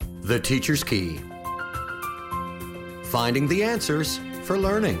The Teacher's Key. Finding the answers for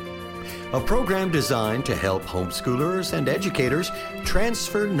learning. A program designed to help homeschoolers and educators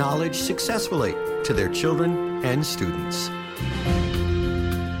transfer knowledge successfully to their children and students.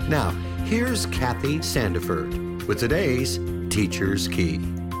 Now, here's Kathy Sandiford with today's Teacher's Key.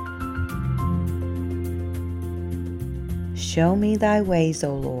 Show me thy ways,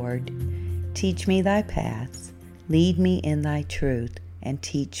 O Lord. Teach me thy paths. Lead me in thy truth and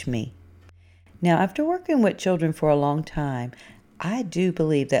teach me. Now, after working with children for a long time, I do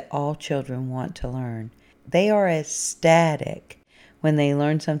believe that all children want to learn. They are ecstatic when they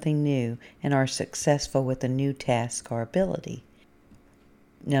learn something new and are successful with a new task or ability.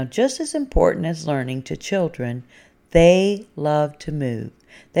 Now, just as important as learning to children, they love to move.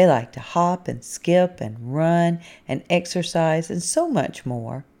 They like to hop and skip and run and exercise and so much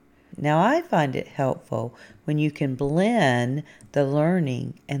more. Now, I find it helpful when you can blend the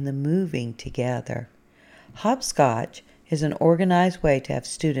learning and the moving together. Hopscotch is an organized way to have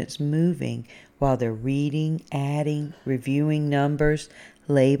students moving while they're reading, adding, reviewing numbers,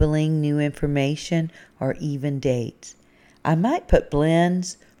 labeling new information, or even dates. I might put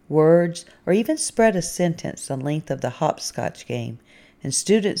blends, words, or even spread a sentence the length of the hopscotch game, and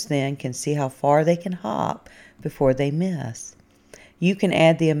students then can see how far they can hop before they miss. You can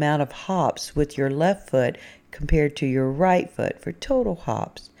add the amount of hops with your left foot compared to your right foot for total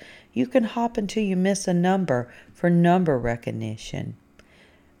hops. You can hop until you miss a number for number recognition.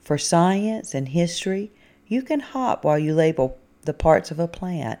 For science and history, you can hop while you label the parts of a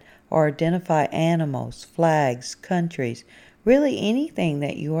plant or identify animals, flags, countries, really anything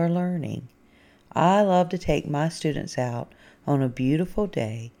that you are learning. I love to take my students out on a beautiful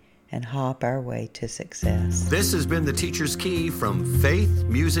day and hop our way to success. This has been the Teacher's Key from Faith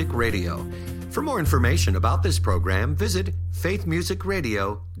Music Radio. For more information about this program, visit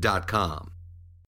faithmusicradio.com.